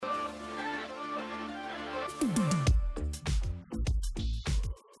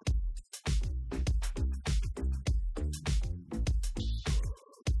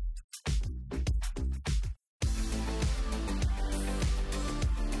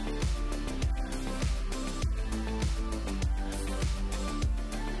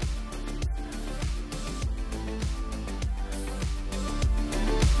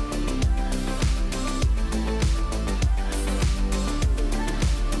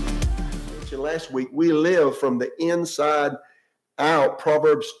mentioned last week, we live from the inside out.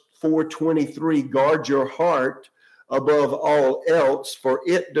 Proverbs 4:23, guard your heart above all else, for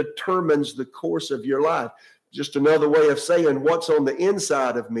it determines the course of your life. Just another way of saying what's on the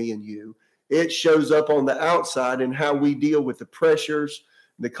inside of me and you, it shows up on the outside in how we deal with the pressures,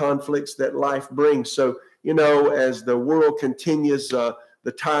 the conflicts that life brings. So, as the world continues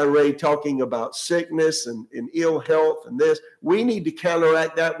the tirade talking about sickness and ill health and this, we need to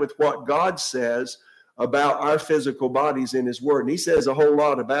counteract that with what God says about our physical bodies in his word. And he says a whole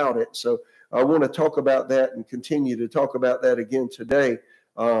lot about it. So I want to talk about that and continue to talk about that again today.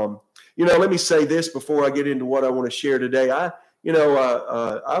 Let me say this before I get into what I want to share today. I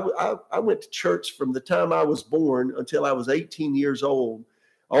went to church from the time I was born until I was 18 years old,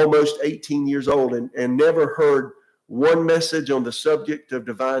 almost 18 years old, and never heard one message on the subject of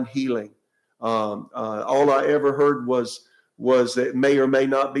divine healing. All I ever heard was that it may or may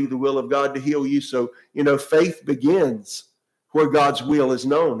not be the will of God to heal you. So, faith begins where God's will is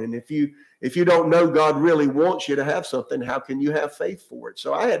known. And if you don't know God really wants you to have something, how can you have faith for it?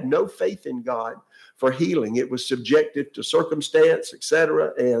 So I had no faith in God for healing. It was subjective to circumstance,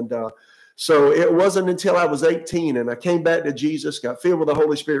 etc. And so it wasn't until I was 18 and I came back to Jesus, got filled with the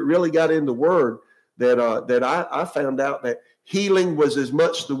Holy Spirit, really got in the Word, that I found out that healing was as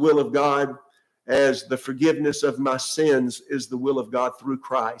much the will of God as the forgiveness of my sins is the will of God through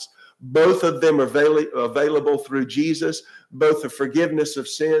Christ. Both of them are available through Jesus, both the forgiveness of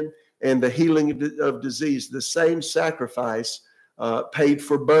sin and the healing of disease. The same sacrifice paid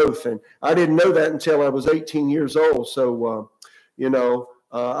for both. And I didn't know that until I was 18 years old. So,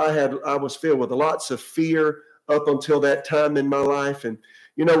 I was filled with lots of fear up until that time in my life. And,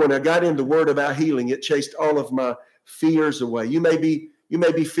 when I got in the Word about healing, it chased all of my fears away. You may be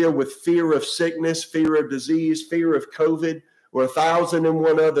filled with fear of sickness, fear of disease, fear of COVID, or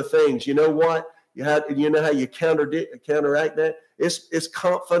 1,001 other things. You know what? You know how you counteract that? It's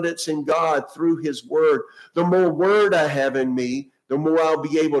confidence in God through his word. The more word I have in me, the more I'll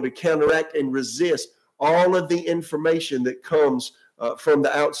be able to counteract and resist all of the information that comes from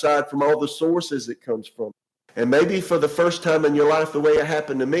the outside, from all the sources it comes from. And maybe for the first time in your life, the way it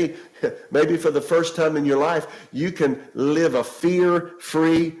happened to me, maybe for the first time in your life, you can live a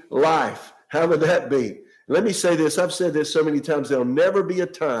fear-free life. How would that be? Let me say this. I've said this so many times. There'll never be a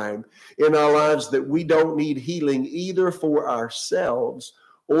time in our lives that we don't need healing either for ourselves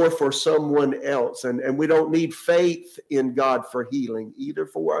or for someone else. And we don't need faith in God for healing either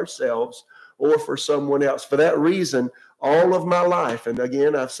for ourselves or for someone else. For that reason, all of my life, and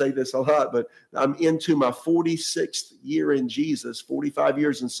again, I say this a lot, but I'm into my 46th year in Jesus, 45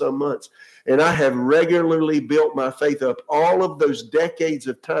 years and some months. And I have regularly built my faith up all of those decades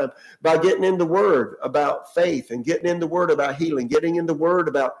of time by getting in the Word about faith and getting in the Word about healing, getting in the Word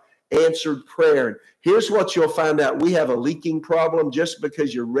about answered prayer. And here's what you'll find out. We have a leaking problem. Just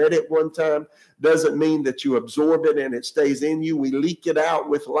because you read it one time doesn't mean that you absorb it and it stays in you. We leak it out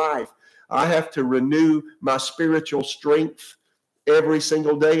with life. I have to renew my spiritual strength every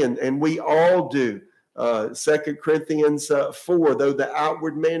single day, and we all do. 2 Corinthians 4, though the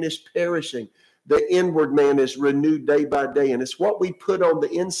outward man is perishing, the inward man is renewed day by day. And it's what we put on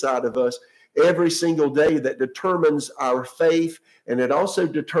the inside of us every single day that determines our faith, and it also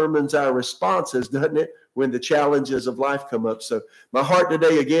determines our responses, doesn't it, when the challenges of life come up. So my heart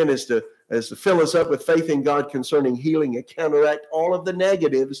today, again, is to fill us up with faith in God concerning healing and counteract all of the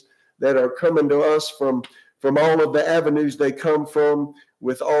negatives that are coming to us from all of the avenues they come from,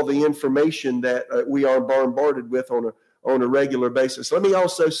 with all the information that we are bombarded with on a regular basis. Let me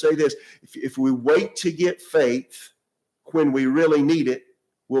also say this. If we wait to get faith when we really need it,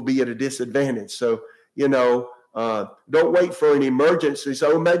 we'll be at a disadvantage. So, don't wait for an emergency.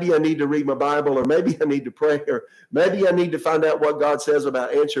 So maybe I need to read my Bible, or maybe I need to pray, or maybe I need to find out what God says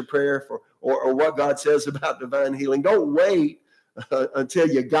about answered prayer or what God says about divine healing. Don't wait until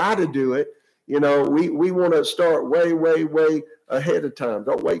you got to do it. We want to start way, way, way ahead of time.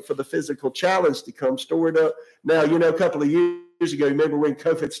 Don't wait for the physical challenge to come. Store it up. Now, a couple of years ago, remember when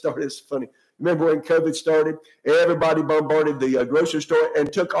COVID started? It's funny. Remember when COVID started? Everybody bombarded the grocery store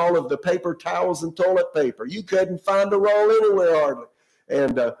and took all of the paper towels and toilet paper. You couldn't find a roll anywhere hardly.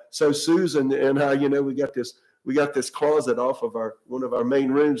 And so Susan and I, we got this closet off of one of our main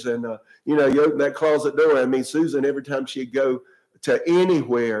rooms, and you open that closet door. Susan, every time she'd go to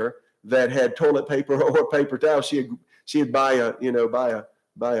anywhere that had toilet paper or paper towels, she'd buy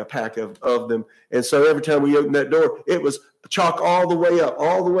a pack of them. And so every time we opened that door, it was chock all the way up,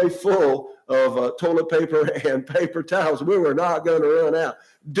 all the way full of toilet paper and paper towels. We were not going to run out.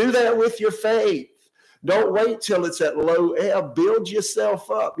 Do that with your faith. Don't wait till it's at low ebb. Build yourself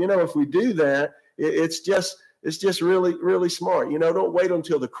up. If we do that, it's just really, really smart. Don't wait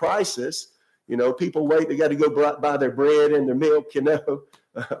until the crisis. People wait. They got to go buy their bread and their milk,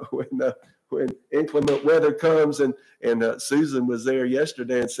 when inclement weather comes. And Susan was there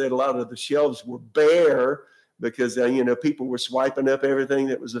yesterday and said a lot of the shelves were bare because, people were swiping up everything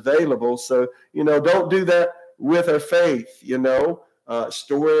that was available. So, don't do that with our faith,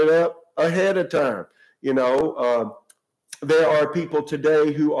 store it up ahead of time. There are people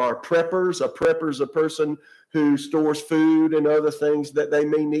today who are preppers. A prepper is a person who stores food and other things that they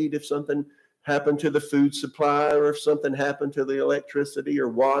may need if something happened to the food supply or if something happened to the electricity or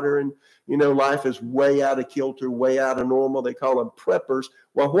water and, life is way out of kilter, way out of normal. They call them preppers.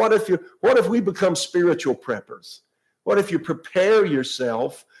 Well, what if we become spiritual preppers? What if you prepare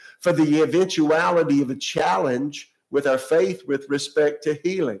yourself for the eventuality of a challenge with our faith with respect to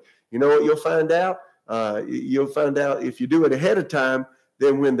healing? You know what you'll find out? You'll find out if you do it ahead of time,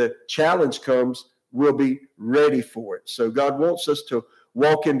 then when the challenge comes, we'll be ready for it. So God wants us to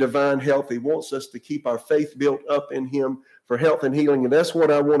walk in divine health. He wants us to keep our faith built up in Him for health and healing. And that's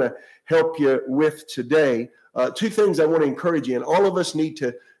what I want to help you with today. Two things I want to encourage you in. All of us need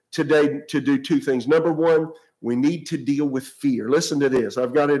today to do two things. Number one, we need to deal with fear. Listen to this.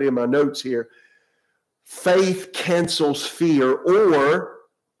 I've got it in my notes here. Faith cancels fear, or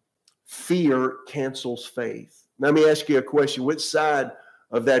fear cancels faith. Let me ask you a question. Which side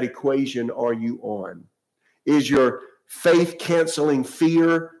of that equation are you on? Is your faith canceling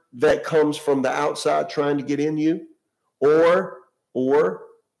fear that comes from the outside trying to get in you? Or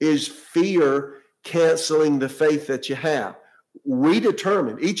is fear canceling the faith that you have? We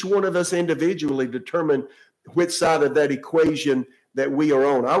determine, each one of us individually determine which side of that equation that we are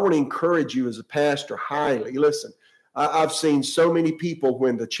on. I want to encourage you as a pastor highly. Listen, I've seen so many people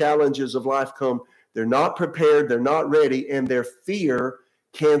when the challenges of life come, they're not prepared, they're not ready, and their fear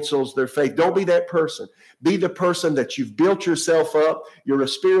cancels their faith. Don't be that person. Be the person that you've built yourself up. You're a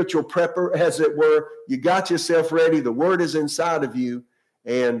spiritual prepper, as it were. You got yourself ready. The word is inside of you.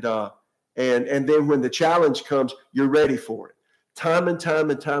 And then when the challenge comes, you're ready for it. Time and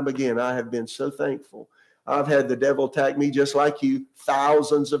time again, I have been so thankful. I've had the devil attack me just like you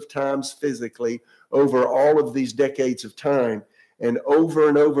thousands of times physically over all of these decades of time. And over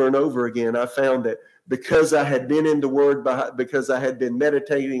and over again, I found that because I had been in the Word, because I had been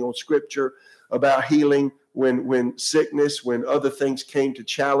meditating on Scripture about healing, when sickness, when other things came to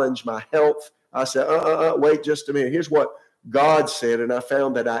challenge my health, I said, wait just a minute. Here's what God said. And I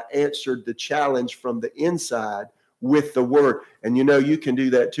found that I answered the challenge from the inside with the Word. And you can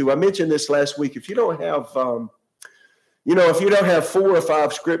do that too. I mentioned this last week. If you don't have, if you don't have 4 or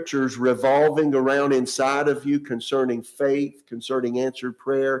 5 scriptures revolving around inside of you concerning faith, concerning answered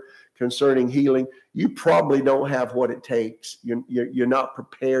prayer, concerning healing, you probably don't have what it takes. You're not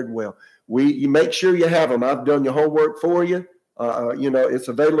prepared well. You make sure you have them. I've done your homework for you. It's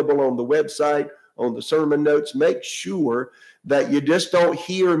available on the website, on the sermon notes. Make sure that you just don't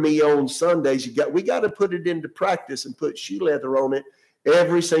hear me on Sundays. We got to put it into practice and put shoe leather on it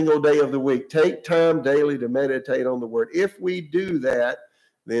every single day of the week. Take time daily to meditate on the Word. If we do that,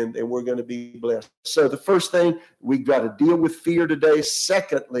 then we're going to be blessed. So the first thing, we've got to deal with fear today.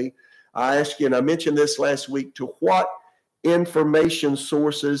 Secondly, I ask you, and I mentioned this last week, to what information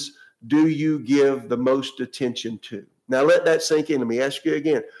sources do you give the most attention to? Now let that sink in. Let me ask you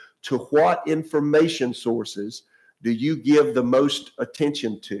again, to what information sources do you give the most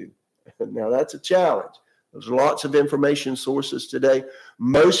attention to? Now that's a challenge. There's lots of information sources today.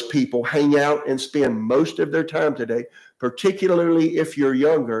 Most people hang out and spend most of their time today, particularly if you're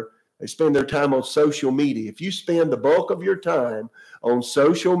younger, they spend their time on social media. If you spend the bulk of your time on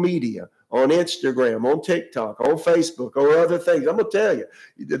social media, on Instagram, on TikTok, on Facebook, or other things, I'm going to tell you,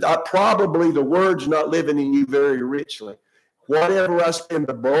 probably the Word's not living in you very richly. Whatever I spend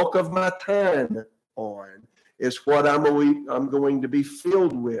the bulk of my time on is what I'm going to be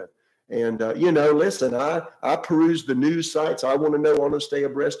filled with. And, listen, I peruse the news sites. I want to stay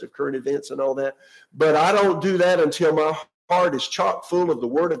abreast of current events and all that. But I don't do that until my heart is chock full of the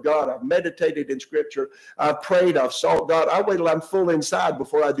Word of God. I've meditated in Scripture. I've prayed. I've sought God. I wait till I'm full inside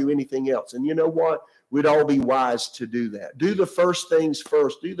before I do anything else. And you know what? We'd all be wise to do that. Do the first things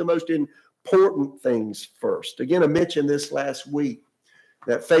first. Do the most important things first. Again, I mentioned this last week,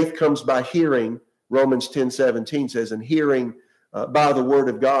 that faith comes by hearing. Romans 10:17 says, and hearing by the Word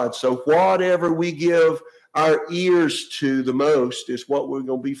of God. So whatever we give our ears to the most is what we're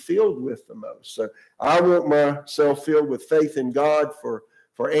going to be filled with the most. So I want myself filled with faith in God for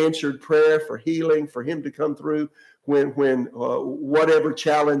answered prayer, for healing, for Him to come through when whatever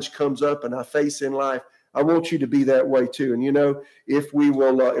challenge comes up and I face in life. I want you to be that way too. And, you know, if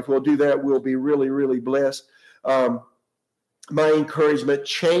we'll do that, we'll be really, really blessed. My encouragement,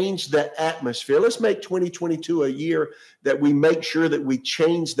 change the atmosphere. Let's make 2022 a year that we make sure that we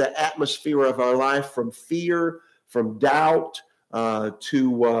change the atmosphere of our life from fear, from doubt,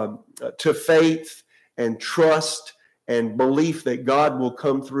 to faith and trust and belief that God will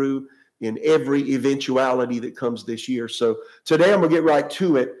come through in every eventuality that comes this year. So today I'm going to get right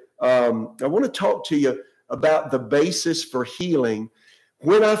to it. I want to talk to you about the basis for healing.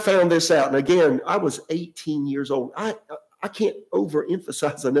 When I found this out, and again, I was 18 years old. I can't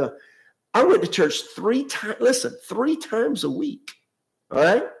overemphasize enough. I went to church 3 times a week. All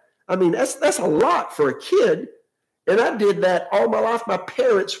right. I mean, that's a lot for a kid. And I did that all my life. My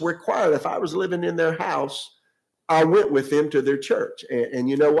parents required, if I was living in their house, I went with them to their church. And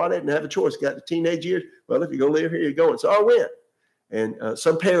you know what? I didn't have a choice. Got the teenage years. Well, if you're going to live here, you're going. So I went. And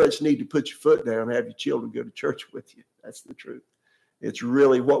some parents need to put your foot down and have your children go to church with you. That's the truth. It's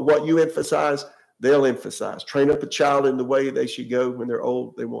really what you emphasize, they'll emphasize. Train up a child in the way they should go. When they're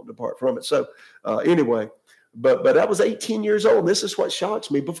old, they won't depart from it. So anyway, but I was 18 years old. And this is what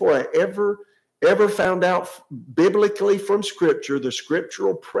shocks me. Before I ever found out biblically from Scripture, the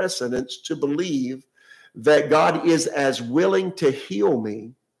scriptural precedents to believe that God is as willing to heal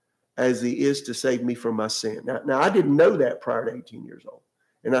me as he is to save me from my sin. Now I didn't know that prior to 18 years old.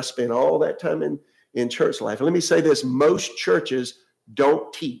 And I spent all that time in church life. And let me say this, most churches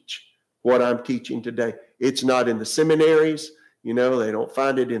don't teach what I'm teaching today. It's not in the seminaries. You know, they don't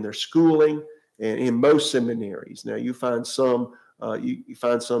find it in their schooling and in most seminaries. Now you find some you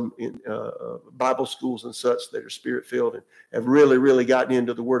find some in Bible schools and such that are spirit-filled and have really, really gotten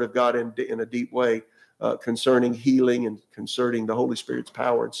into the Word of God in a deep way concerning healing and concerning the Holy Spirit's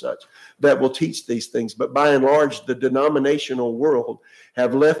power and such that will teach these things. But by and large, the denominational world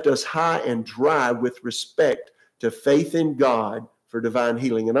have left us high and dry with respect to faith in God for divine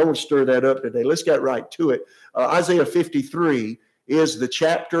healing. And I want to stir that up today. Let's get right to it. Isaiah 53 is the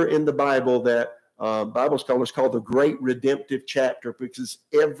chapter in the Bible that Bible scholars call the great redemptive chapter, because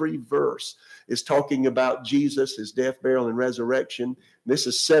every verse is talking about Jesus, his death, burial, and resurrection. This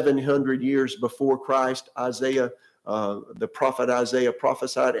is 700 years before Christ. Isaiah, the prophet Isaiah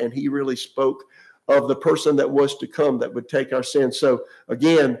prophesied, and he really spoke of the person that was to come that would take our sins. So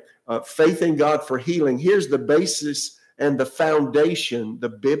again, faith in God for healing. Here's the basis and the foundation, the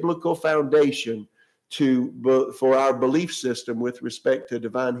biblical foundation for our belief system with respect to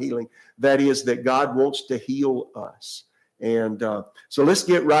divine healing. That is that God wants to heal us. And so let's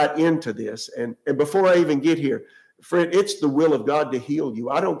get right into this. And before I even get here, friend, it's the will of God to heal you.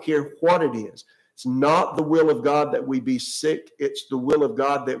 I don't care what it is. It's not the will of God that we be sick. It's the will of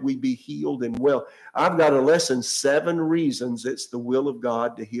God that we be healed and well. I've got a lesson, 7 reasons it's the will of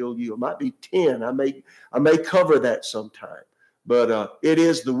God to heal you. It might be 10. I may cover that sometime. But it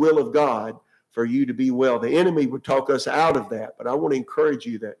is the will of God for you to be well. The enemy would talk us out of that, but I want to encourage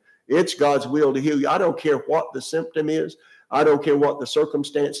you that it's God's will to heal you. I don't care what the symptom is. I don't care what the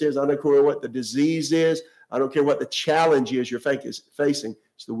circumstance is. I don't care what the disease is. I don't care what the challenge is you're facing.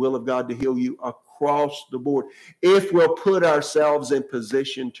 It's the will of God to heal you across the board if we'll put ourselves in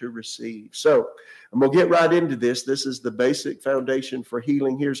position to receive. So I'm going to get right into this. This is the basic foundation for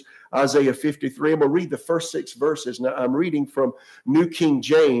healing. Here's Isaiah 53. I'm going to read the first 6 verses. Now, I'm reading from New King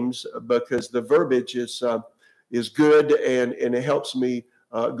James because the verbiage is good and it helps me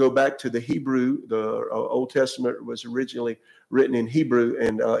go back to the Hebrew. The Old Testament was originally written in Hebrew,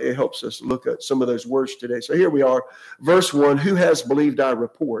 and it helps us look at some of those words today. So here we are, verse 1, who has believed our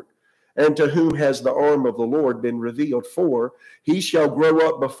report, and to whom has the arm of the Lord been revealed? For he shall grow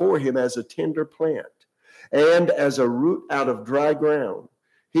up before him as a tender plant, and as a root out of dry ground.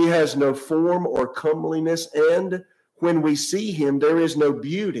 He has no form or comeliness, and when we see him, there is no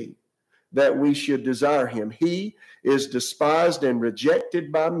beauty that we should desire him. He is despised and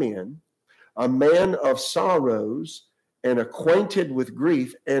rejected by men, a man of sorrows and acquainted with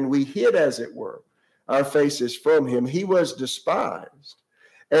grief, and we hid, as it were, our faces from him. He was despised,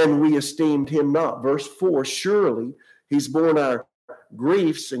 and we esteemed him not. Verse 4, surely he's borne our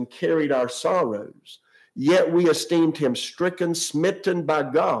griefs and carried our sorrows, yet we esteemed him stricken, smitten by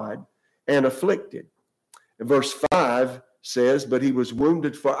God, and afflicted. And verse 5 says, but he was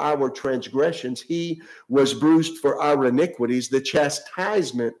wounded for our transgressions, he was bruised for our iniquities, the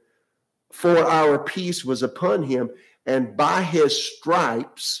chastisement for our peace was upon him, and by his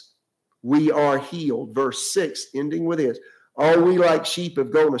stripes we are healed. Verse 6, ending with this, all we like sheep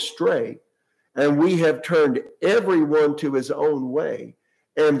have gone astray, and we have turned everyone to his own way,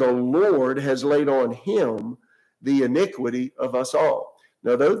 and the Lord has laid on him the iniquity of us all.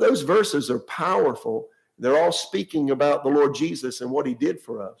 Now, those verses are powerful. They're all speaking about the Lord Jesus and what he did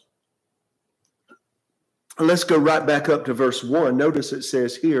for us. Let's go right back up to verse 1. Notice it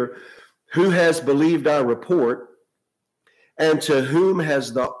says here, who has believed our report, and to whom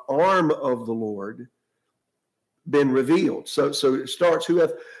has the arm of the Lord been revealed? So it starts, who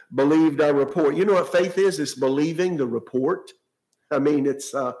hath believed our report. You know what faith is? It's believing the report. I mean,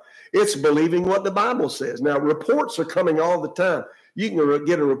 it's believing what the Bible says. Now, reports are coming all the time. You can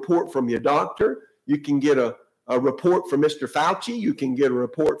get a report from your doctor. You can get a report from Mr. Fauci. You can get a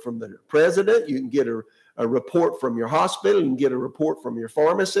report from the president. You can get a report from your hospital. You can get a report from your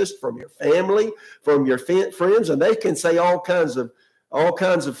pharmacist, from your family, from your friends, and they can say all kinds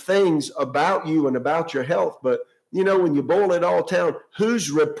of things about you and about your health. But you know, when you boil it all down,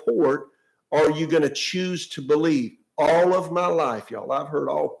 whose report are you going to choose to believe? All of my life, y'all, I've heard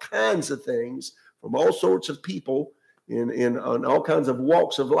all kinds of things from all sorts of people in all kinds of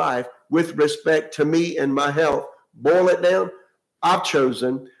walks of life with respect to me and my health. Boil it down, I've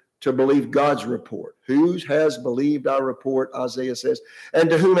chosen to believe God's report. Who has believed our report, Isaiah says, and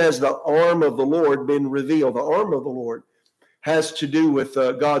to whom has the arm of the Lord been revealed? The arm of the Lord has to do with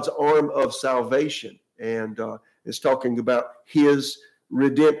God's arm of salvation, and it's talking about his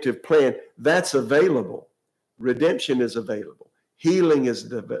redemptive plan. That's available. Redemption is available. Healing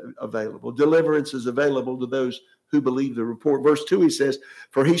is available. Deliverance is available to those who believe the report. Verse 2, he says,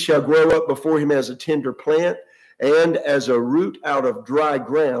 for he shall grow up before him as a tender plant, and as a root out of dry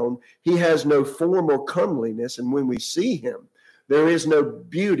ground. He has no form or comeliness, and when we see him, there is no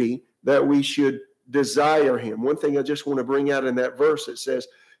beauty that we should desire him. One thing I just want to bring out in that verse, it says,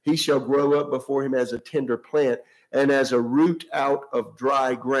 he shall grow up before him as a tender plant, and as a root out of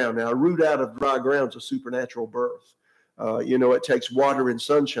dry ground. Now, a root out of dry ground is a supernatural birth. It takes water and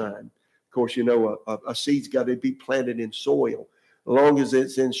sunshine. Of course, a seed's got to be planted in soil. As long as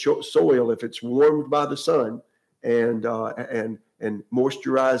it's in soil, if it's warmed by the sun and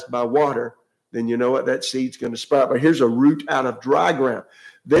moisturized by water, then you know what? That seed's going to sprout. But here's a root out of dry ground.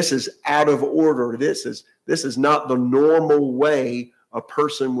 This is out of order. This is not the normal way a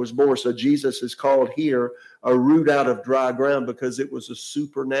person was born. So Jesus is called here a root out of dry ground because it was a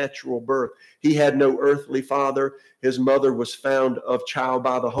supernatural birth. He had no earthly father. His mother was found of child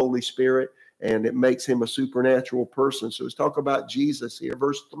by the Holy Spirit, and it makes him a supernatural person. So let's talk about Jesus here.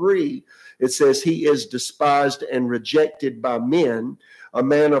 Verse 3, it says, he is despised and rejected by men, a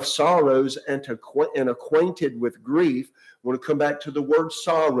man of sorrows and acquainted with grief. I want to come back to the word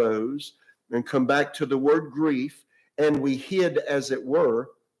sorrows and come back to the word grief. And we hid, as it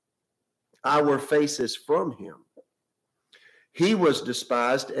were, our faces from him. He was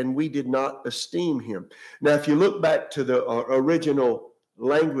despised, and we did not esteem him. Now, if you look back to the original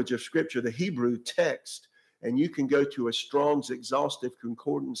language of Scripture, the Hebrew text, and you can go to a Strong's Exhaustive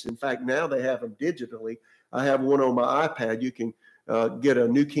Concordance. In fact, now they have them digitally. I have one on my iPad. You can get a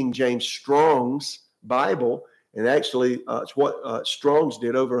New King James Strong's Bible, and actually, it's what Strong's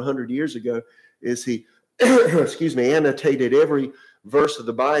did over 100 years ago. Is he annotated every verse of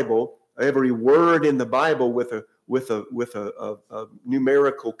the Bible, every word in the Bible with a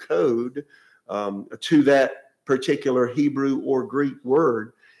numerical code to that particular Hebrew or Greek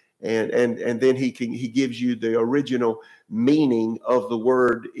word, and then he gives you the original meaning of the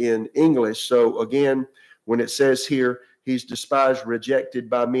word in English. So again, when it says here, he's despised,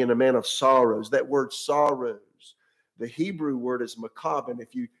 rejected by men, a man of sorrows. That word sorrows, the Hebrew word is macabre, and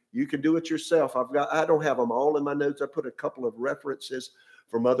if you can do it yourself. I don't have them all in my notes. I put a couple of references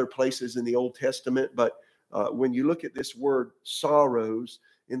from other places in the Old Testament. But when you look at this word sorrows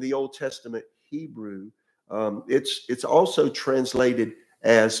in the Old Testament Hebrew, it's also translated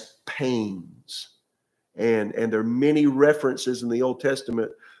as pains. And there are many references in the Old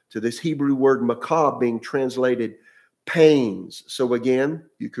Testament to this Hebrew word macabre being translated pains. So again,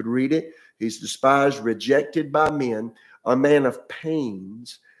 you could read it. He's despised, rejected by men, a man of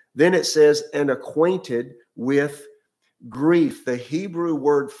pains. Then it says, and acquainted with grief. The Hebrew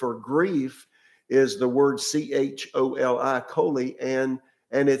word for grief is the word choli, and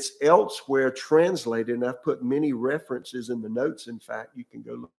it's elsewhere translated. And I've put many references in the notes. In fact, you can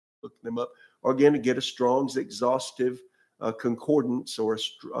go look them up. Or again, to get a Strong's Exhaustive Concordance or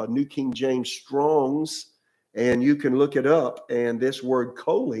a New King James Strong's, and you can look it up. And this word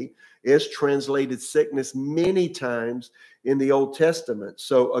choli is translated sickness many times in the Old Testament.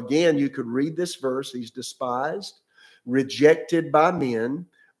 So again, you could read this verse. He's despised, rejected by men,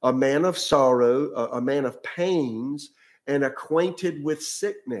 a man of sorrow, a man of pains, and acquainted with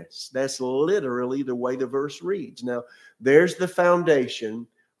sickness. That's literally the way the verse reads. Now, there's the foundation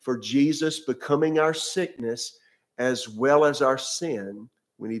for Jesus becoming our sickness as well as our sin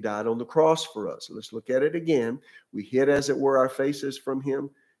when he died on the cross for us. Let's look at it again. We hid, as it were, our faces from him.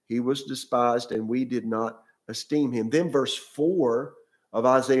 He was despised, and we did not esteem him. Then verse 4 of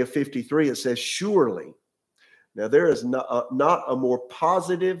Isaiah 53, it says, surely. Now, there is not a more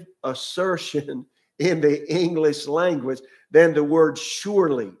positive assertion in the English language than the word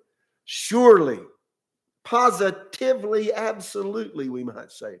surely. Surely. Positively, absolutely, we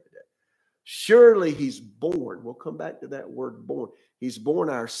might say today. Surely he's borne. We'll come back to that word borne. He's borne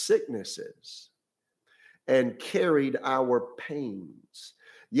our sicknesses and carried our pains.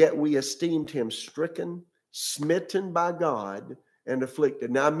 Yet we esteemed him stricken, smitten by God, and afflicted.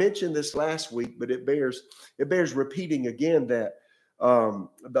 Now, I mentioned this last week, but it bears repeating again that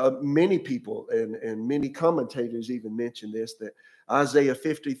many people and many commentators even mention this, that Isaiah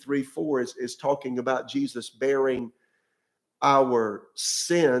 53:4 is talking about Jesus bearing our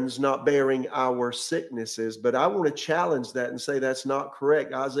sins, not bearing our sicknesses. But I want to challenge that and say that's not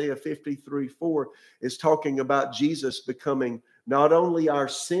correct. Isaiah 53:4 is talking about Jesus becoming not only our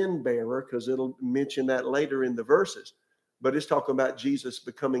sin bearer, because it'll mention that later in the verses, but it's talking about Jesus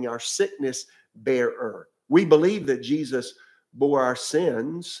becoming our sickness bearer. We believe that Jesus bore our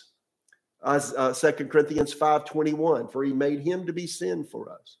sins. 2 Corinthians 5:21, for he made him to be sin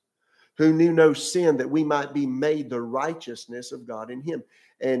for us, who knew no sin, that we might be made the righteousness of God in him.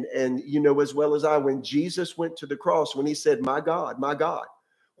 And you know as well as I, when Jesus went to the cross, when he said, my God,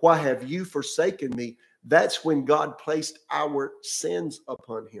 why have you forsaken me? That's when God placed our sins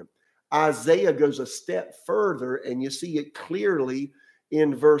upon him. Isaiah goes a step further, and you see it clearly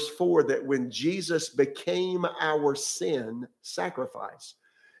in verse 4 that when Jesus became our sin sacrifice,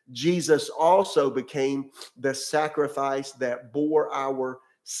 Jesus also became the sacrifice that bore our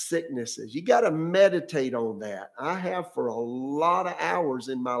sicknesses. You got to meditate on that. I have for a lot of hours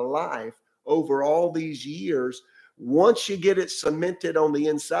in my life over all these years. Once you get it cemented on the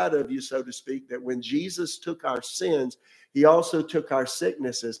inside of you, so to speak, that when Jesus took our sins, he also took our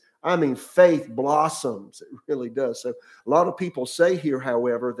sicknesses. I mean, faith blossoms. It really does. So a lot of people say here,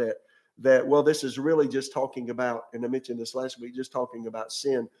 however, that well, this is really just talking about, and I mentioned this last week, just talking about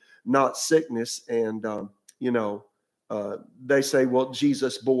sin, not sickness. And, they say, well,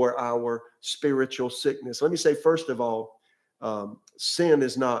 Jesus bore our spiritual sickness. Let me say, first of all, sin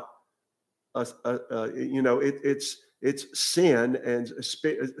is not, it's sin, and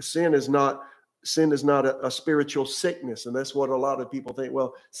sin is not a spiritual sickness. And that's what a lot of people think.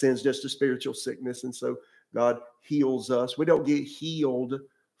 Well, sin's just a spiritual sickness, and so God heals us. We don't get healed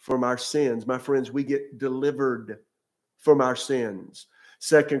from our sins. My friends, we get delivered from our sins.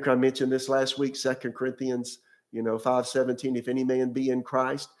 I mentioned this last week, 2 Corinthians 5:17, if any man be in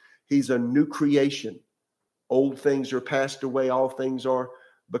Christ, he's a new creation. Old things are passed away, all things are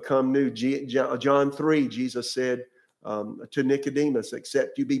become new. John 3, Jesus said to Nicodemus,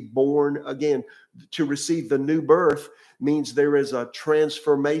 except you be born again. To receive the new birth means there is a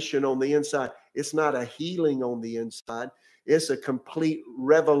transformation on the inside. It's not a healing on the inside. It's a complete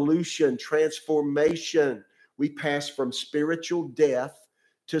revolution, transformation. We pass from spiritual death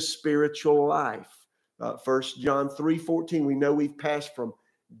to spiritual life. 1 John 3:14, we know we've passed from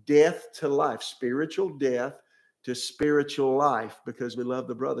death to life, spiritual death to spiritual life, because we love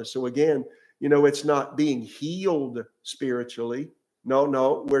the brother. So again, it's not being healed spiritually.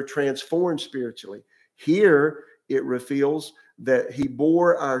 No, we're transformed spiritually. Here it reveals that he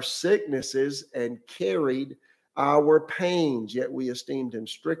bore our sicknesses and carried our pains, yet we esteemed him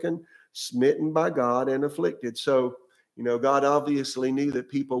stricken, smitten by God, and afflicted. So, God obviously knew that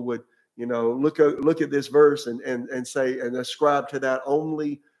people would, look at this verse and say, and ascribe to that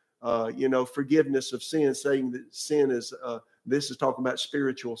only, forgiveness of sin, saying that sin is, this is talking about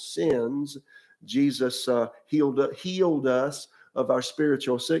spiritual sins. Jesus healed us of our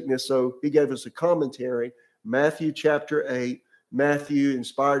spiritual sickness. So he gave us a commentary. Matthew chapter 8, Matthew,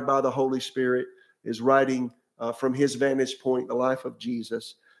 inspired by the Holy Spirit, is writing from his vantage point the life of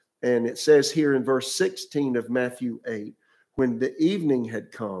Jesus. And it says here in verse 16 of Matthew 8, when the evening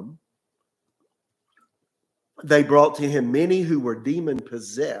had come, they brought to him many who were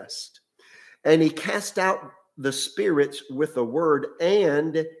demon-possessed, and he cast out the spirits with a word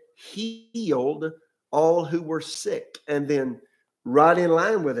and healed all who were sick. And then right in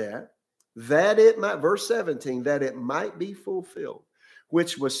line with that it might, verse 17, that it might be fulfilled,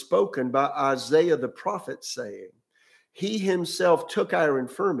 which was spoken by Isaiah the prophet, saying, he himself took our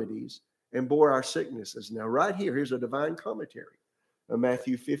infirmities and bore our sicknesses. Now, right here, here's a divine commentary of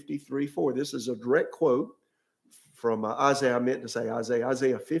Matthew 53:4. This is a direct quote from Isaiah. I meant to say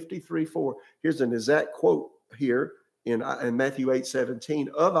Isaiah 53:4. Here's an exact quote here in Matthew 8:17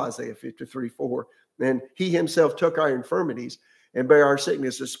 of Isaiah 53:4. And he himself took our infirmities and bear our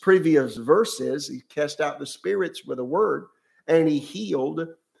sickness. This previous verse says he cast out the spirits with a word, and he healed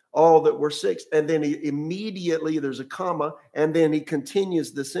all that were sick. And then he immediately, there's a comma, and then he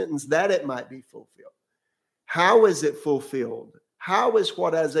continues the sentence, that it might be fulfilled. How is it fulfilled? How is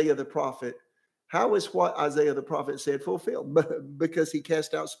what Isaiah the prophet said fulfilled? Because he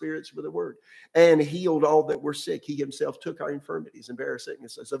cast out spirits with a word and healed all that were sick. He himself took our infirmities and bare our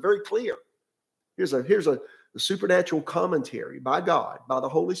sicknesses. So very clear. Here's a supernatural commentary by God, by the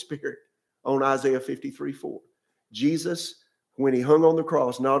Holy Spirit, on Isaiah 53:4. Jesus, when he hung on the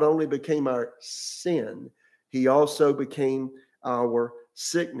cross, not only became our sin, he also became our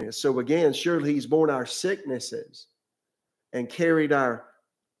sickness. So again, surely he's borne our sicknesses and carried our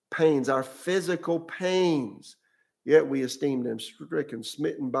pains, our physical pains. Yet we esteemed them stricken,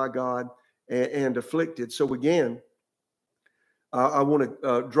 smitten by God, and afflicted. So again, I want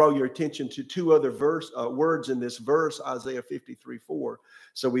to draw your attention to two other words in this verse, Isaiah 53:4.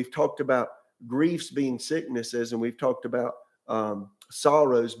 So we've talked about griefs being sicknesses, and we've talked about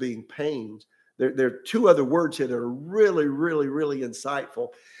sorrows being pains. There are two other words here that are really, really, really insightful.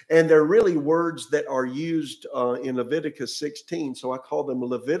 And they're really words that are used in Leviticus 16. So I call them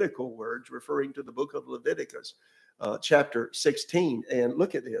Levitical words, referring to the book of Leviticus, chapter 16. And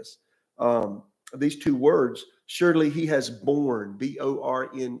look at this. These two words, surely he has borne,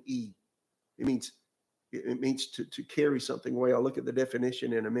 B-O-R-N-E. It means to carry something away. I'll look at the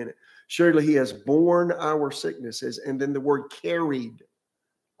definition in a minute. Surely he has borne our sicknesses. And then the word carried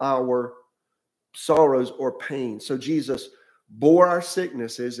our sorrows or pain. So Jesus bore our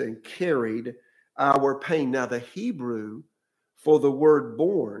sicknesses and carried our pain. Now the Hebrew for the word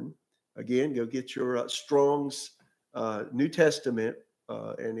born, again, go get your Strong's New Testament,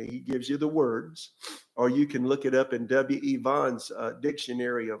 and he gives you the words, or you can look it up in W.E. Vaughn's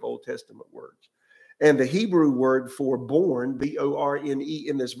dictionary of Old Testament words. And the Hebrew word for born, B-O-R-N-E,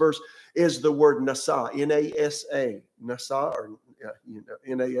 in this verse is the word nasa, N-A-S-A, nasa, or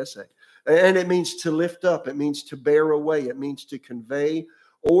N-A-S-A. And it means to lift up. It means to bear away. It means to convey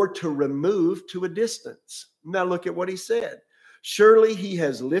or to remove to a distance. Now look at what he said. Surely he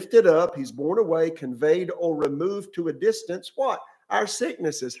has lifted up, he's borne away, conveyed or removed to a distance. What? Our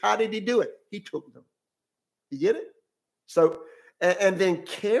sicknesses. How did he do it? He took them. You get it? So, and then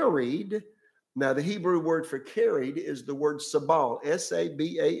carried. Now the Hebrew word for carried is the word sabal,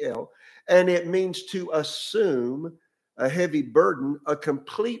 S-A-B-A-L. And it means to assume a heavy burden, a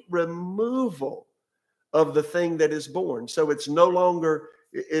complete removal of the thing that is born. So it's no longer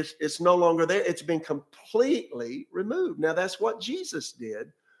there. It's been completely removed. Now that's what Jesus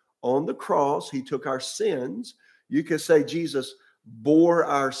did on the cross. He took our sins. You could say Jesus bore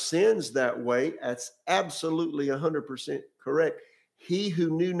our sins that way. That's absolutely 100% correct. He who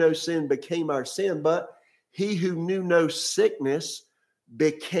knew no sin became our sin, but he who knew no sickness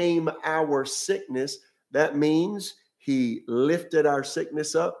became our sickness. That means he lifted our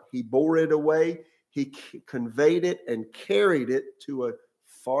sickness up. He bore it away. He conveyed it and carried it to a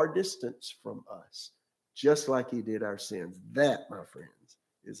far distance from us, just like he did our sins. That, my friends,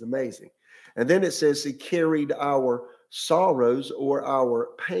 is amazing. And then it says he carried our sorrows or our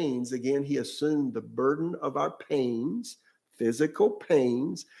pains. Again, he assumed the burden of our pains, physical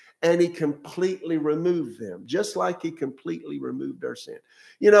pains, and he completely removed them, just like he completely removed our sin.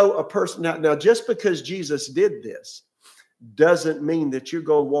 You know, a person, now just because Jesus did this doesn't mean that you're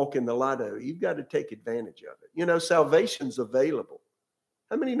going to walk in the light of it. You've got to take advantage of it. You know, salvation's available.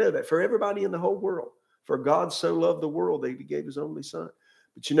 How many know that? For everybody in the whole world. For God so loved the world that he gave his only son.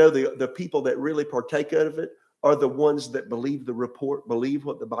 But you know, the people that really partake of it are the ones that believe the report, believe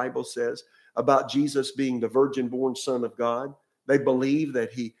what the Bible says about Jesus being the virgin-born Son of God. They believe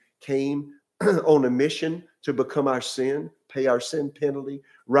that he came on a mission to become our sin, pay our sin penalty,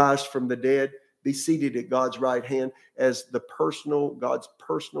 rise from the dead, be seated at God's right hand as God's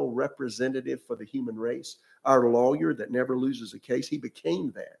personal representative for the human race, our lawyer that never loses a case. He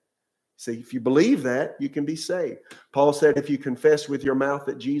became that. See, if you believe that, you can be saved. Paul said, if you confess with your mouth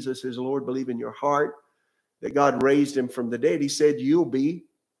that Jesus is Lord, believe in your heart that God raised him from the dead, he said, you'll be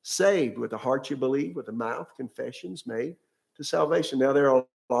saved. With the heart you believe, with the mouth, confessions made to salvation. Now, there are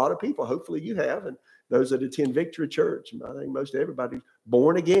a lot of people, hopefully you have, and those that attend Victory Church, I think most everybody,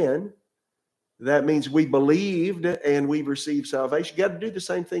 born again. That means we believed and we've received salvation. You got to do the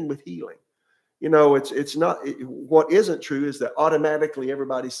same thing with healing. You know, it's not, what isn't true is that automatically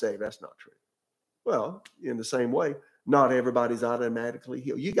everybody's saved. That's not true. Well, in the same way, not everybody's automatically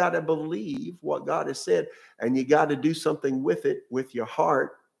healed. You got to believe what God has said, and you got to do something with it, with your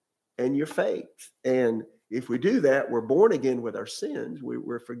heart and your faith. And if we do that, we're born again with our sins.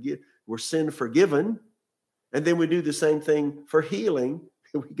 We're sin forgiven. And then we do the same thing for healing.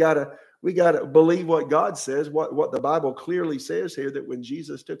 We gotta believe what God says, what the Bible clearly says here, that when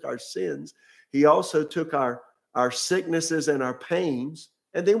Jesus took our sins, he also took our sicknesses and our pains,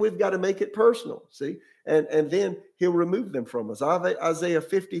 and then we've got to make it personal. See, and then he'll remove them from us. Isaiah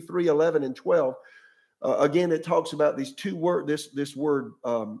 53, 11 and 12. Again, it talks about these two words, this word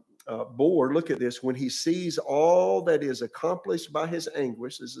bore. Look at this. When he sees all that is accomplished by his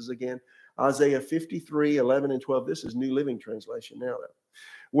anguish, this is again Isaiah 53, 11 and 12. This is New Living Translation now, though.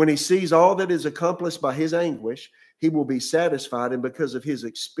 When he sees all that is accomplished by his anguish, he will be satisfied. And because of his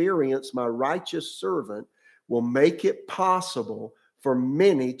experience, my righteous servant will make it possible for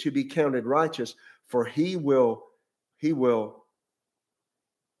many to be counted righteous, for he will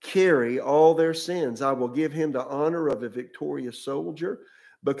carry all their sins. I will give him the honor of a victorious soldier,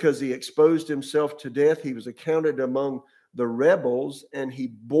 because he exposed himself to death. He was accounted among the rebels, and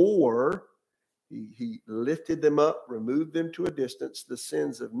he lifted them up, removed them to a distance, the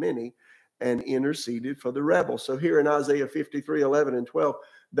sins of many, and interceded for the rebels. So here in Isaiah 53, 11 and 12,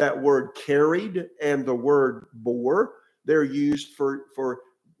 that word carried and the word bore, they're used for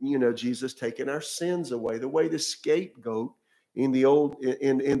Jesus taking our sins away, the way the scapegoat in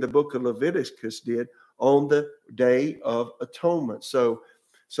the book of Leviticus did on the Day of Atonement. So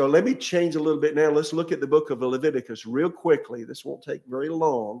let me change a little bit now. Let's look at the book of Leviticus real quickly. This won't take very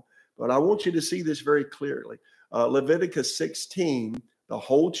long, but I want you to see this very clearly. Leviticus 16, the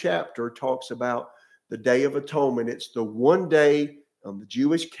whole chapter talks about the Day of Atonement. It's the one day on the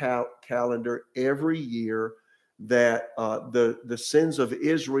Jewish calendar every year that the sins of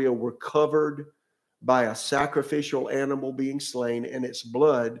Israel were covered by a sacrificial animal being slain and its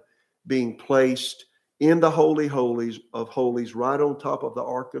blood being placed in the Holy of Holies, right on top of the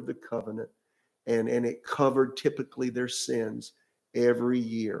Ark of the Covenant. And it covered typically their sins every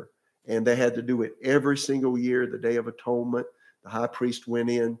year. And they had to do it every single year, the Day of Atonement. The high priest went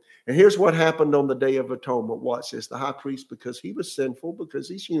in. And here's what happened on the Day of Atonement. Watch this. The high priest, because he was sinful, because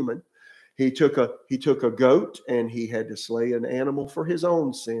he's human, he took a goat, and he had to slay an animal for his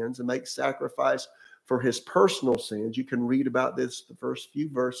own sins and make sacrifice for his personal sins. You can read about this, the first few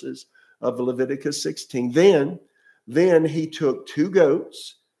verses of Leviticus 16. Then he took two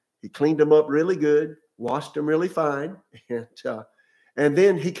goats. He cleaned them up really good, washed them really fine. And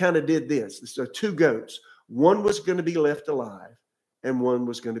then he kind of did this. So two goats. One was going to be left alive, and one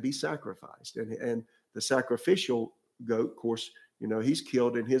was going to be sacrificed. And the sacrificial goat, of course, he's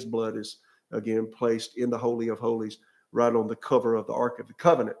killed, and his blood is again placed in the Holy of Holies, right on the cover of the Ark of the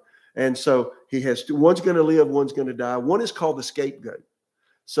Covenant. And so he has two. One's going to live, one's going to die. One is called the scapegoat.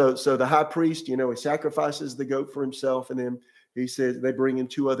 So the high priest, he sacrifices the goat for himself, and then he says they bring in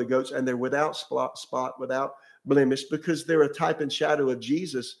two other goats, and they're without spot, without blemish, because they're a type and shadow of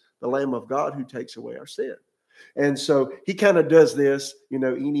Jesus, the Lamb of God, who takes away our sin. And so he kind of does this,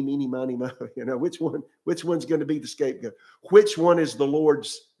 eeny, meeny, miny, mo, which one's going to be the scapegoat? Which one is the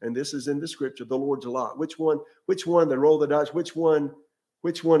Lord's? And this is in the scripture, the Lord's lot. Which one, they roll the dice, which one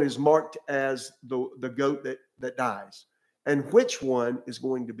is marked as the goat that dies? And which one is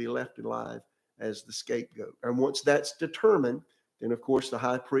going to be left alive as the scapegoat? And once that's determined, then of course the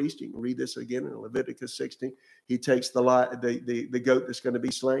high priest, you can read this again in Leviticus 16, he takes the goat that's going to be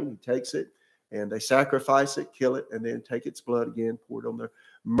slain, he takes it, and they sacrifice it, kill it, and then take its blood again, pour it on the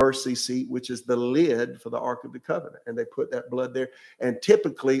mercy seat, which is the lid for the Ark of the Covenant. And they put that blood there. And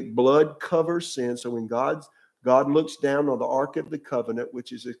typically blood covers sin. So when God looks down on the Ark of the Covenant,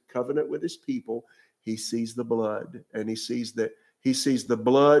 which is a covenant with his people, he sees the blood, and he sees the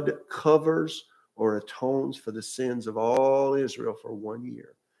blood covers or atones for the sins of all Israel for 1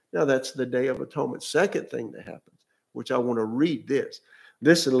 year. Now that's the Day of Atonement. Second thing that happens, which I want to read this.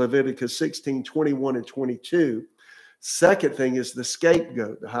 This is Leviticus 16, 21 and 22. Second thing is the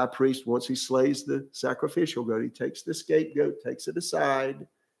scapegoat. The high priest, once he slays the sacrificial goat, he takes the scapegoat, takes it aside,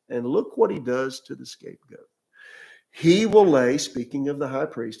 and look what he does to the scapegoat. He will lay, speaking of the high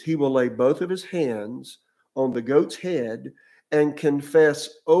priest, he will lay both of his hands on the goat's head and confess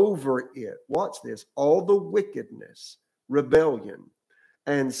over it, watch this, all the wickedness, rebellion,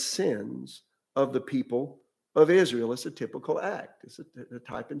 and sins of the people of Israel. It's a typical act. It's a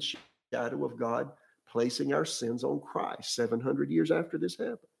type and shadow of God placing our sins on Christ 700 years after this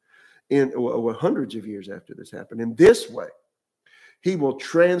happened, or hundreds of years after this happened. In this way, he will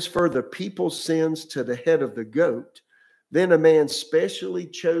transfer the people's sins to the head of the goat. Then a man specially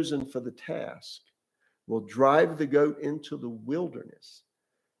chosen for the task will drive the goat into the wilderness.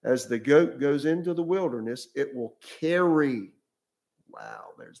 As the goat goes into the wilderness, it will carry. Wow,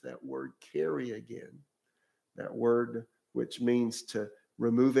 there's that word carry again. That word which means to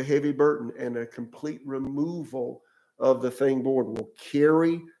remove a heavy burden, and a complete removal of the thing borne will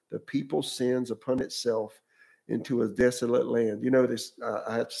carry the people's sins upon itself into a desolate land. You know this.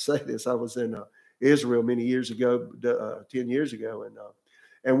 I have to say this. I was in Israel many years ago, 10 years ago,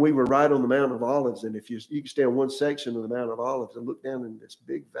 and we were right on the Mount of Olives. And if you can stay on one section of the Mount of Olives and look down in this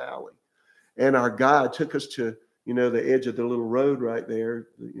big valley, and our guide took us to the edge of the little road right there,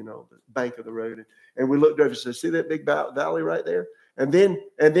 the bank of the road, and we looked over and said, "See that big valley right there?" And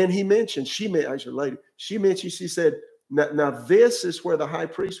then he mentioned, she mentioned, she said, now this is where the high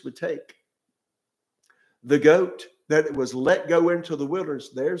priest would take the goat that was let go into the wilderness.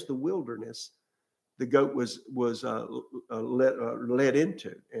 There's the wilderness the goat was led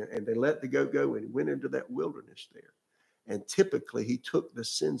into, and they let the goat go, and he went into that wilderness there. And typically he took the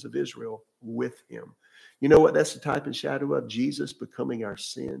sins of Israel with him. You know what that's a type and shadow of? Jesus becoming our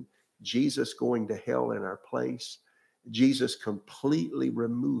sin, Jesus going to hell in our place, Jesus completely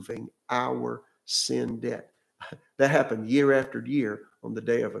removing our sin debt. That happened year after year on the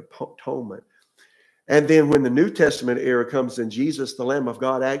Day of Atonement. And then when the New Testament era comes and Jesus, the Lamb of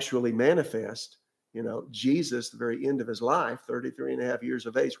God, actually manifests, Jesus, the very end of his life, 33 and a half years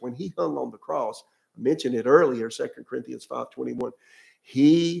of age, when he hung on the cross, I mentioned it earlier, 2 Corinthians 5:21,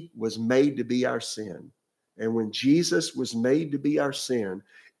 he was made to be our sin. And when Jesus was made to be our sin,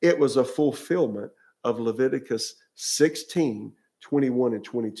 it was a fulfillment of Leviticus 16:21 and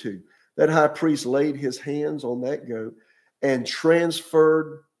 22. That high priest laid his hands on that goat and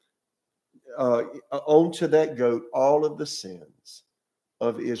transferred onto that goat all of the sins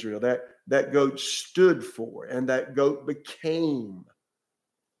of Israel. That goat stood for, and that goat became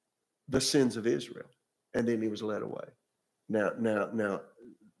the sins of Israel. And then he was led away. Now,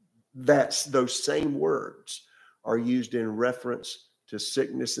 those same words are used in reference to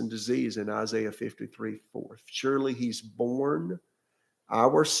sickness and disease in Isaiah 53:4. Surely he's borne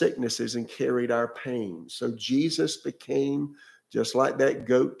our sicknesses and carried our pain. So Jesus became, just like that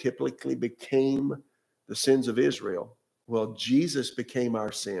goat typically became the sins of Israel. Well, Jesus became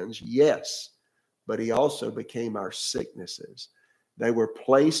our sins, yes, but he also became our sicknesses. They were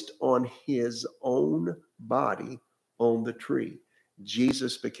placed on his own body on the tree.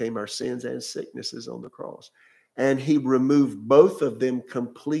 Jesus became our sins and sicknesses on the cross. And he removed both of them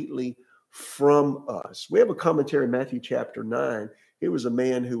completely from us. We have a commentary in Matthew chapter 9. It was a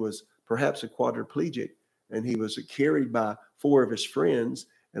man who was perhaps a quadriplegic, and he was carried by 4 of his friends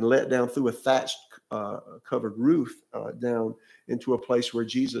and let down through a thatched covered roof down into a place where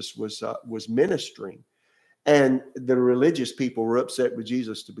Jesus was ministering. And the religious people were upset with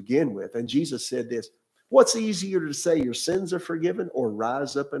Jesus to begin with. And Jesus said this, "What's easier to say, your sins are forgiven, or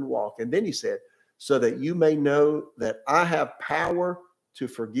rise up and walk?" And then he said, "So that you may know that I have power to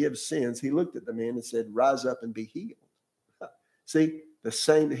forgive sins." He looked at the man and said, "Rise up and be healed." See,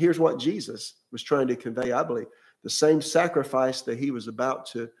 here's what Jesus was trying to convey, I believe. The same sacrifice that he was about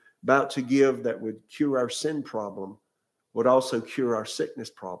to give that would cure our sin problem would also cure our sickness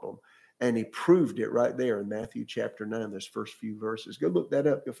problem. And he proved it right there in Matthew chapter 9, those first few verses. Go look that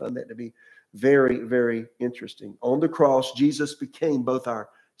up. You'll find that to be very, very interesting. On the cross, Jesus became both our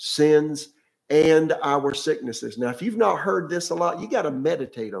sins and our sicknesses. Now, if you've not heard this a lot, you got to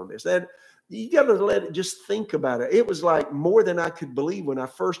meditate on this. You got to let it, just think about it. It was like more than I could believe when I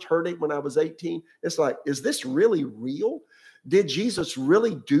first heard it when I was 18. It's like, is this really real? Did Jesus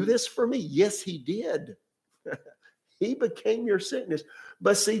really do this for me? Yes, he did. He became your sickness.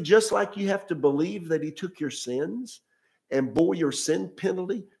 But see, just like you have to believe that he took your sins and bore your sin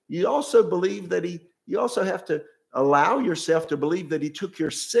penalty, you also believe that you also have to allow yourself to believe that he took your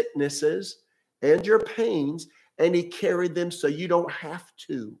sicknesses and your pains and he carried them so you don't have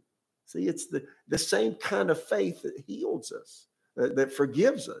to. See, it's the same kind of faith that heals us, that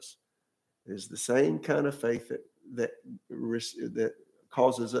forgives us. It is the same kind of faith that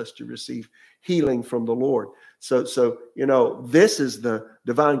causes us to receive healing from the Lord. So this is the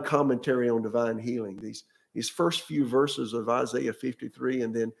divine commentary on divine healing. These first few verses of Isaiah 53,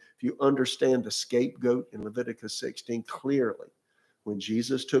 and then if you understand the scapegoat in Leviticus 16 clearly, when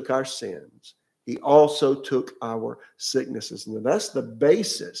Jesus took our sins, he also took our sicknesses. And that's the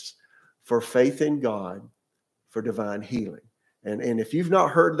basis for faith in God for divine healing. And if you've not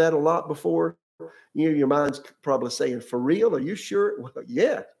heard that a lot before, your mind's probably saying, "For real? Are you sure?" Well,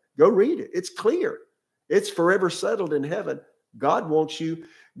 yeah, go read it. It's clear. It's forever settled in heaven. God wants you.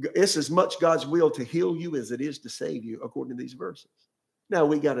 It's as much God's will to heal you as it is to save you, according to these verses. Now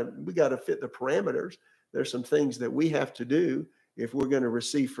we gotta fit the parameters. There's some things that we have to do if we're going to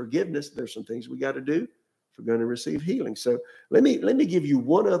receive forgiveness. There's some things we got to do if we're going to receive healing. So let me give you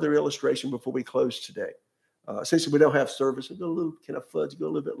one other illustration before we close today. Since we don't have service, we'll go a little, can I fudge, go a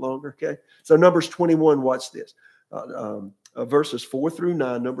little bit longer, okay? So Numbers 21, watch this. Verses 4 through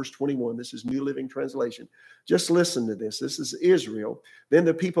 9, Numbers 21. This is New Living Translation. Just listen to this. This is Israel. Then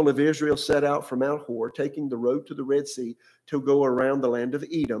the people of Israel set out from Mount Hor, taking the road to the Red Sea to go around the land of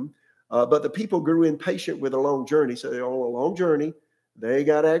Edom. But the people grew impatient with a long journey. So they're on a long journey. They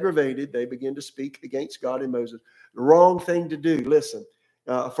got aggravated. They began to speak against God and Moses. The wrong thing to do. Listen,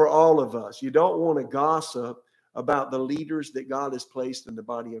 for all of us, you don't want to gossip about the leaders that God has placed in the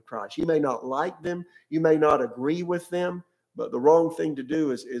body of Christ. You may not like them. You may not agree with them. But the wrong thing to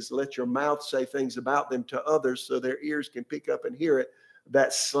do is let your mouth say things about them to others so their ears can pick up and hear it,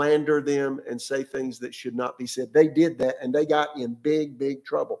 that slander them and say things that should not be said. They did that, and they got in big, big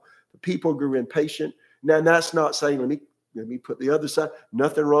trouble. The people grew impatient. Now, that's not saying, let me put the other side.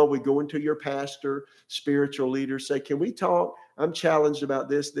 Nothing wrong with going to your pastor, spiritual leader, say, can we talk? I'm challenged about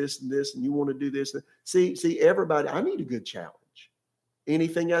this, this, and this, and you want to do this. See, everybody, I need a good challenge.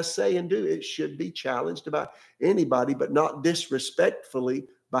 Anything I say and do, it should be challenged about anybody, but not disrespectfully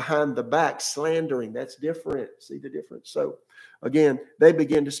behind the back, slandering. That's different. See the difference? So again, they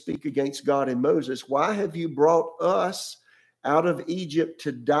begin to speak against God and Moses. Why have you brought us out of Egypt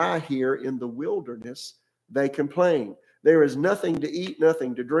to die here in the wilderness? They complain. There is nothing to eat,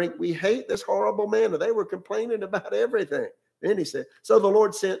 nothing to drink. We hate this horrible manna. They were complaining about everything. Then he said, so the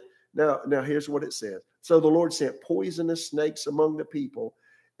Lord sent, now here's what it says. So the Lord sent poisonous snakes among the people,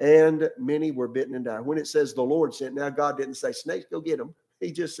 and many were bitten and died. When it says the Lord sent, now God didn't say, snakes, go get them.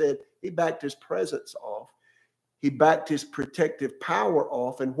 He just said he backed his presence off. He backed his protective power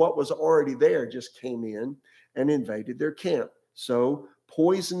off, and what was already there just came in and invaded their camp. So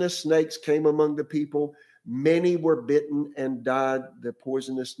poisonous snakes came among the people. Many were bitten and died. The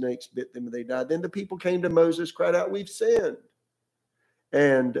poisonous snakes bit them and they died. Then the people came to Moses, cried out, we've sinned.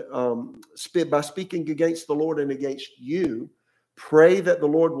 And by speaking against the Lord and against you, pray that the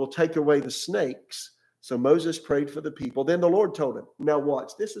Lord will take away the snakes. So Moses prayed for the people. Then the Lord told him, now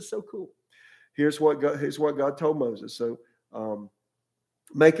watch, this is so cool. Here's what God told Moses. So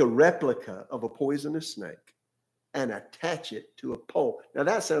make a replica of a poisonous snake and attach it to a pole. Now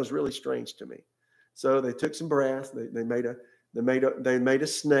that sounds really strange to me. So they took some brass, they made a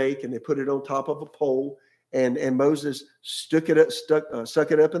snake, and they put it on top of a pole. And Moses stuck it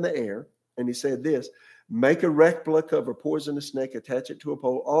up in the air, and he said this, make a replica of a poisonous snake, attach it to a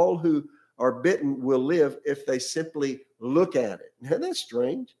pole. All who are bitten will live if they simply look at it. Now, that's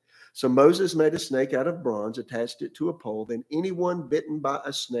strange. So Moses made a snake out of bronze, attached it to a pole. Then anyone bitten by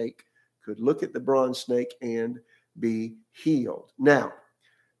a snake could look at the bronze snake and be healed. Now,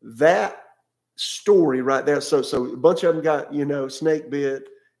 that story right there, so a bunch of them got, snake bit,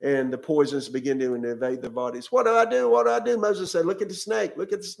 and the poisons begin to invade their bodies. What do I do? What do I do? Moses said, look at the snake.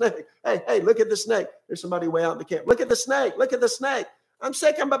 Look at the snake. Hey, look at the snake. There's somebody way out in the camp. Look at the snake. Look at the snake. I'm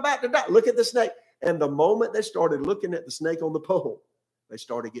sick. I'm about to die. Look at the snake. And the moment they started looking at the snake on the pole, they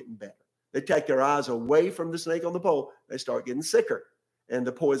started getting better. They take their eyes away from the snake on the pole. They start getting sicker, and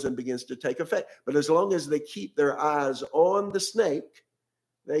the poison begins to take effect. But as long as they keep their eyes on the snake,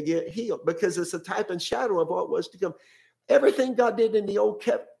 they get healed, because it's a type and shadow of what was to come. Everything God did in the Old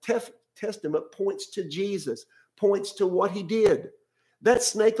Testament points to Jesus, points to what he did. That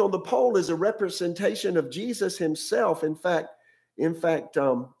snake on the pole is a representation of Jesus himself. In fact,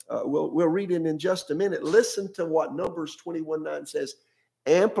 we'll read it in just a minute. Listen to what Numbers 21:9 says.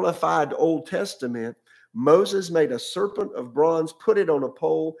 Amplified Old Testament, Moses made a serpent of bronze, put it on a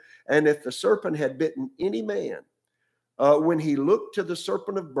pole, and if the serpent had bitten any man, when he looked to the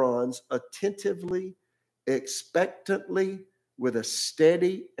serpent of bronze, attentively, expectantly, with a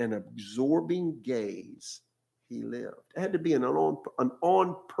steady and absorbing gaze, he lived. It had to be an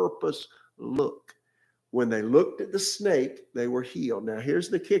on-purpose look. When they looked at the snake, they were healed. Now, here's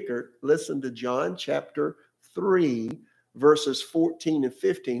the kicker. Listen to John chapter 3, verses 14 and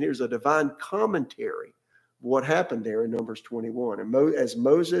 15. Here's a divine commentary of what happened there in Numbers 21. And as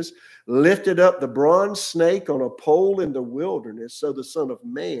Moses lifted up the bronze snake on a pole in the wilderness, so the Son of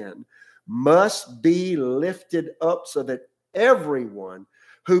Man must be lifted up, so that everyone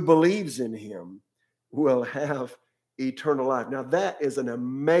who believes in him will have eternal life. Now, that is an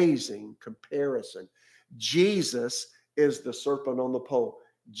amazing comparison. Jesus is the serpent on the pole.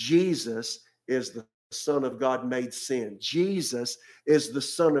 Jesus is the Son of God made sin. Jesus is the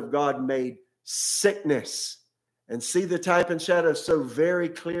Son of God made sickness. And see the type and shadow so very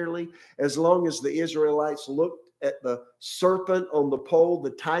clearly. As long as the Israelites looked at the serpent on the pole,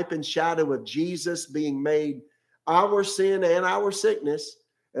 the type and shadow of Jesus being made our sin and our sickness,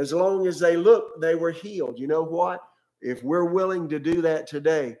 as long as they looked, they were healed. You know what? If we're willing to do that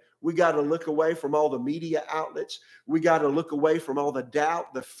today, We got to look away from all the media outlets. We got to look away from all the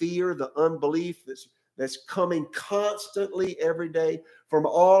doubt, the fear, the unbelief that's coming constantly every day from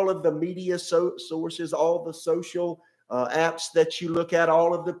all of the media sources, all the social apps that you look at,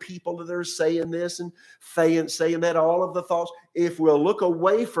 all of the people that are saying this and saying that, all of the thoughts. If we'll look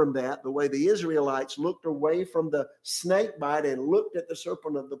away from that, the way the Israelites looked away from the snake bite and looked at the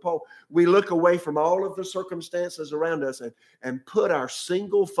serpent of the pole, we look away from all of the circumstances around us and put our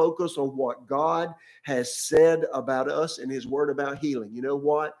single focus on what God has said about us in his word about healing. You know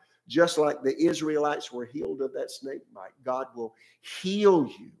what? Just like the Israelites were healed of that snake bite, God will heal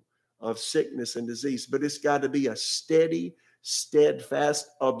you of sickness and disease. But it's got to be a steady, steadfast,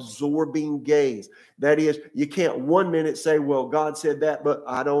 absorbing gaze. That is, you can't 1 minute say, well, God said that, but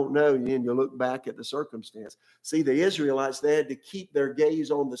I don't know. And then you look back at the circumstance. See, the Israelites, they had to keep their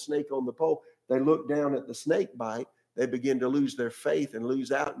gaze on the snake on the pole. They looked down at the snake bite. They begin to lose their faith and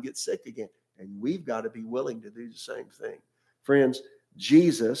lose out and get sick again. And we've got to be willing to do the same thing. Friends,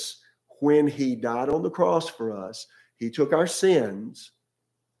 Jesus, when he died on the cross for us, he took our sins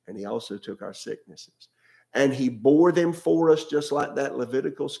and he also took our sicknesses. And he bore them for us just like that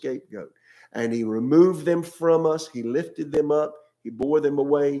Levitical scapegoat. And he removed them from us. He lifted them up. He bore them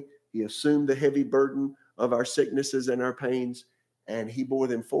away. He assumed the heavy burden of our sicknesses and our pains. And he bore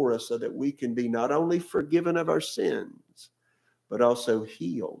them for us so that we can be not only forgiven of our sins, but also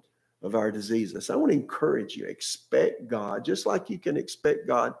healed of our diseases. I want to encourage you, expect God, just like you can expect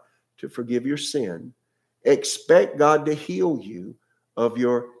God to forgive your sin, expect God to heal you of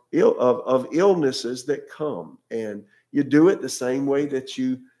your illnesses that come. And you do it the same way that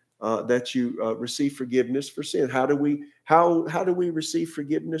you receive forgiveness for sin. How do we receive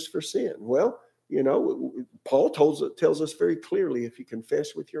forgiveness for sin? Well, you know, Paul tells us very clearly, if you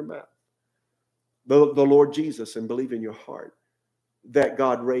confess with your mouth the Lord Jesus and believe in your heart that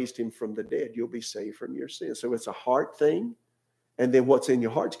God raised him from the dead, you'll be saved from your sins. So it's a heart thing. And then what's in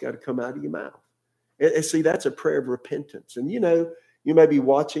your heart's got to come out of your mouth. And see, that's a prayer of repentance. And you know, you may be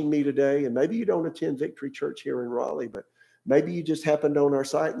watching me today, and maybe you don't attend Victory Church here in Raleigh, but maybe you just happened on our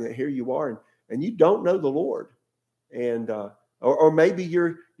site and here you are, and you don't know the Lord. And or maybe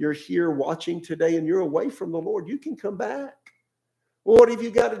you're here watching today and you're away from the Lord. You can come back. Well, what have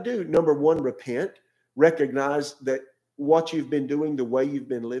you got to do? Number one, repent. Recognize that what you've been doing, the way you've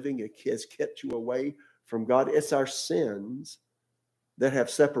been living, it has kept you away from God. It's our sins that have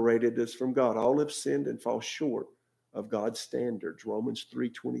separated us from God. All have sinned and fall short of God's standards. Romans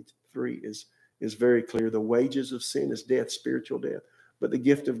 3:23 is very clear. The wages of sin is death, spiritual death, but the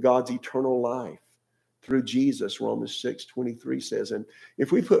gift of God's eternal life through Jesus, Romans 6:23 says. And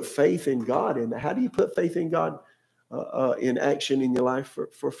if we put faith in God, and how do you put faith in God in action in your life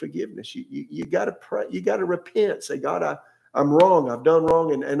for forgiveness? You got to pray. You got to repent. Say, God, I'm wrong. I've done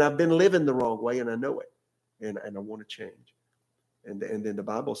wrong, and I've been living the wrong way, and I know it, and I want to change. And then the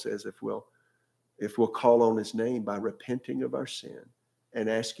Bible says if we'll call on his name by repenting of our sin and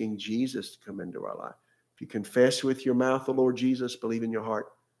asking Jesus to come into our life. If you confess with your mouth the Lord Jesus, believe in your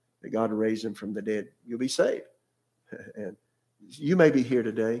heart that God raised him from the dead, you'll be saved. And you may be here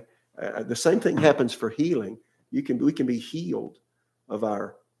today. The same thing happens for healing. We can be healed of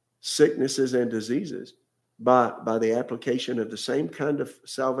our sicknesses and diseases by the application of the same kind of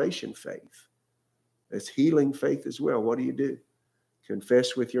salvation faith. It's healing faith as well. What do?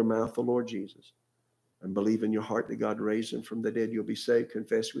 Confess with your mouth the Lord Jesus and believe in your heart that God raised him from the dead. You'll be saved.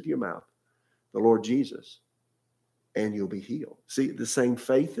 Confess with your mouth the Lord Jesus and you'll be healed. See, the same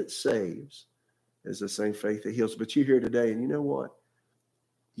faith that saves is the same faith that heals. But you're here today, and you know what?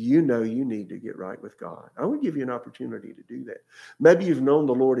 You know you need to get right with God. I want to give you an opportunity to do that. Maybe you've known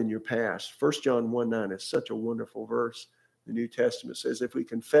the Lord in your past. 1 John 1:9 is such a wonderful verse. The New Testament says if we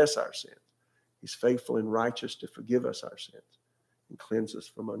confess our sins, he's faithful and righteous to forgive us our sins and cleanse us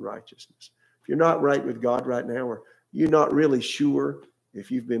from unrighteousness. If you're not right with God right now, or you're not really sure if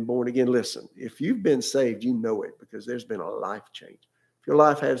you've been born again, listen, if you've been saved, you know it because there's been a life change. If your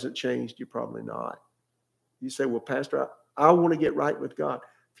life hasn't changed, you're probably not. You say, well, Pastor, I want to get right with God.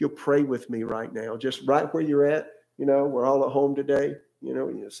 If you'll pray with me right now, just right where you're at, you know, we're all at home today, you know,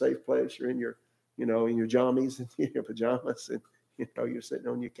 in a safe place, you're in your, you know, in your jammies and your pajamas, and, you know, you're sitting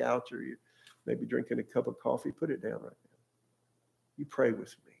on your couch or you're maybe drinking a cup of coffee, put it down right now. You pray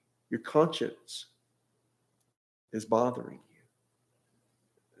with me. Your conscience is bothering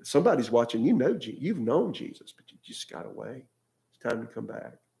you. Somebody's watching, you've known Jesus, but you just got away. It's time to come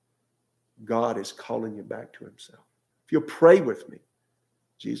back. God is calling you back to himself. If you'll pray with me,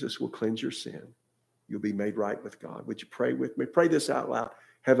 Jesus will cleanse your sin. You'll be made right with God. Would you pray with me? Pray this out loud.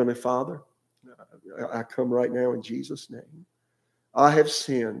 Heavenly Father, I come right now in Jesus' name. I have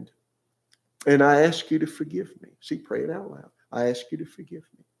sinned, and I ask you to forgive me. See, pray it out loud. I ask you to forgive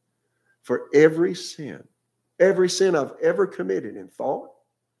me for every sin I've ever committed in thought.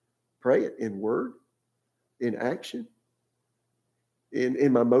 Pray it in word, in action,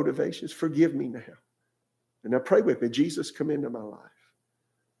 in my motivations. Forgive me now. And now pray with me. Jesus, come into my life.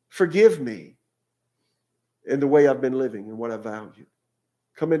 Forgive me in the way I've been living and what I value.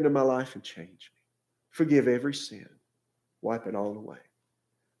 Come into my life and change me. Forgive every sin. Wipe it all away.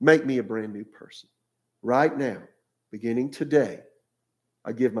 Make me a brand new person. Right now, beginning today,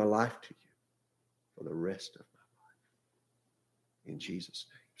 I give my life to you for the rest of my life. In Jesus'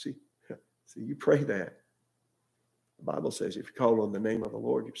 name. See, you pray that. The Bible says if you call on the name of the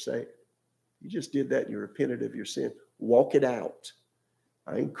Lord, you're saved. You just did that and you repented of your sin. Walk it out.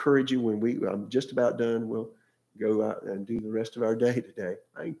 I encourage you I'm just about done. We'll go out and do the rest of our day today.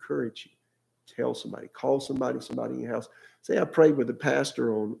 I encourage you. Tell somebody, call somebody in your house. Say, I prayed with the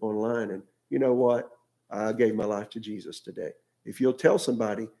pastor online, and you know what? I gave my life to Jesus today. If you'll tell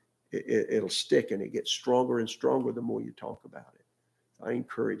somebody, it'll stick, and it gets stronger and stronger the more you talk about it. I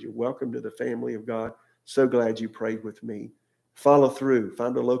encourage you. Welcome to the family of God. So glad you prayed with me. Follow through.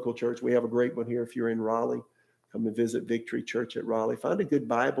 Find a local church. We have a great one here. If you're in Raleigh, come and visit Victory Church at Raleigh. Find a good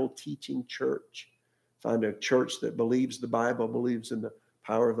Bible teaching church. Find a church that believes the Bible, believes in the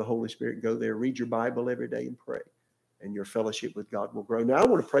power of the Holy Spirit. Go there, read your Bible every day and pray. And your fellowship with God will grow. Now, I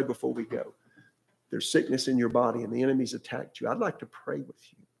want to pray before we go. There's sickness in your body and the enemy's attacked you. I'd like to pray with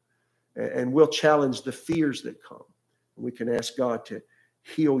you. And we'll challenge the fears that come. We can ask God to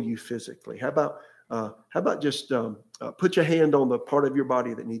heal you physically. How about just put your hand on the part of your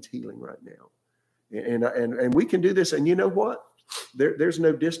body that needs healing right now? And we can do this. And you know what? There's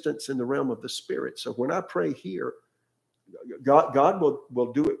no distance in the realm of the spirit. So when I pray here, God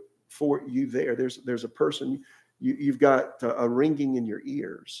will do it for you there. There's a person, you've got a ringing in your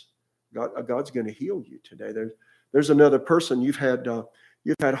ears. God's going to heal you today. There's another person, you've had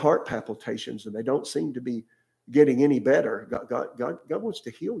heart palpitations and they don't seem to be getting any better. God wants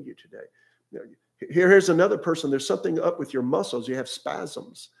to heal you today. Here's another person. There's something up with your muscles. You have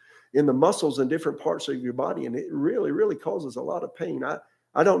spasms in the muscles in different parts of your body, and it really, really causes a lot of pain.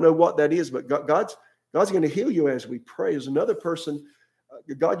 I don't know what that is, but God's going to heal you as we pray. There's another person.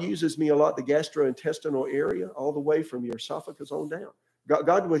 God uses me a lot, the gastrointestinal area, all the way from your esophagus on down.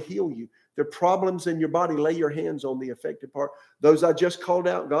 God will heal you. The problems in your body, lay your hands on the affected part. Those I just called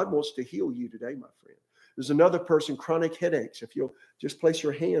out, God wants to heal you today, my friend. There's another person, chronic headaches. If you'll just place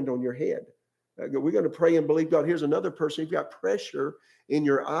your hand on your head. We're going to pray and believe God. Here's another person. You've got pressure in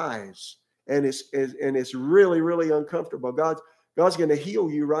your eyes, and it's really, really uncomfortable. God's going to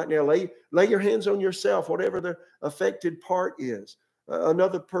heal you right now. Lay your hands on yourself, whatever the affected part is.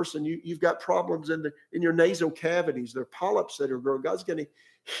 Another person, you've got problems in your nasal cavities. There are polyps that are growing. God's going to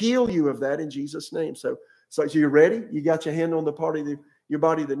heal you of that in Jesus' name. So you ready? You got your hand on the part of your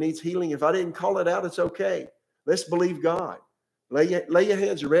body that needs healing. If I didn't call it out, it's okay. Let's believe God. Lay your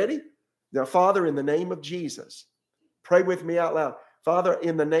hands. You ready? Now, Father, in the name of Jesus, pray with me out loud. Father,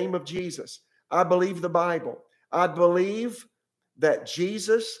 in the name of Jesus, I believe the Bible. I believe that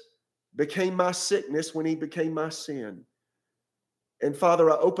Jesus became my sickness when he became my sin. And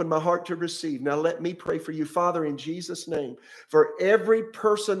Father, I open my heart to receive. Now let me pray for you, Father, in Jesus' name. For every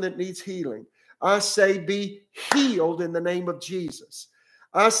person that needs healing, I say be healed in the name of Jesus.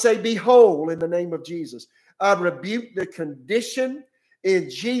 I say be whole in the name of Jesus. I rebuke the condition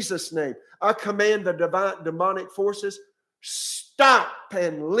in Jesus' name. I command the demonic forces, stop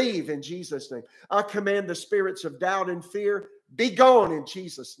and leave in Jesus' name. I command the spirits of doubt and fear, be gone in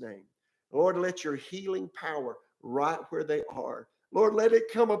Jesus' name. Lord, let your healing power right where they are. Lord, let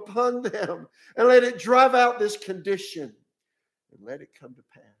it come upon them and let it drive out this condition and let it come to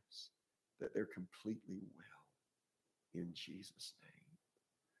pass that they're completely well in Jesus' name.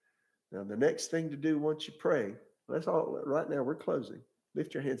 Now, the next thing to do once you pray, that's all. Right now, we're closing.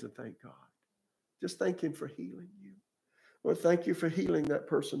 Lift your hands and thank God. Just thank him for healing you. Lord, thank you for healing that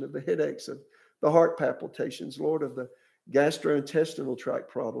person of the headaches, of the heart palpitations, Lord, of the gastrointestinal tract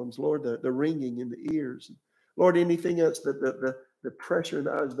problems, Lord, the ringing in the ears. Lord, anything else, the pressure in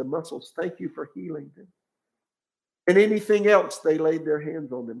the eyes, the muscles, thank you for healing them. And anything else they laid their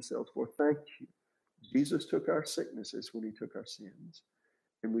hands on themselves for, thank you. Jesus took our sicknesses when he took our sins,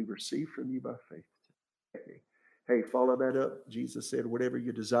 and we receive from you by faith. Hey, follow that up. Jesus said, whatever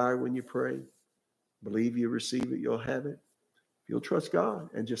you desire when you pray, believe you receive it, you'll have it. You'll trust God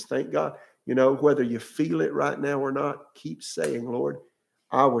and just thank God. You know, whether you feel it right now or not, keep saying, Lord,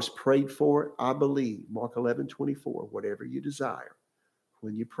 I was prayed for. I believe. Mark 11:24, whatever you desire.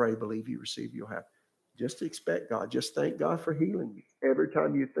 When you pray, believe you receive, you'll have. Just expect God. Just thank God for healing you. Every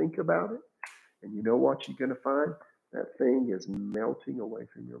time you think about it, and you know what you're going to find? That thing is melting away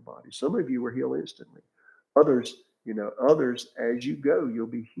from your body. Some of you were healed instantly. Others, others, as you go, you'll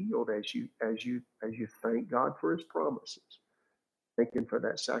be healed as you thank God for his promises. Thanking for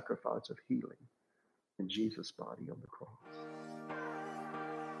that sacrifice of healing in Jesus' body on the cross.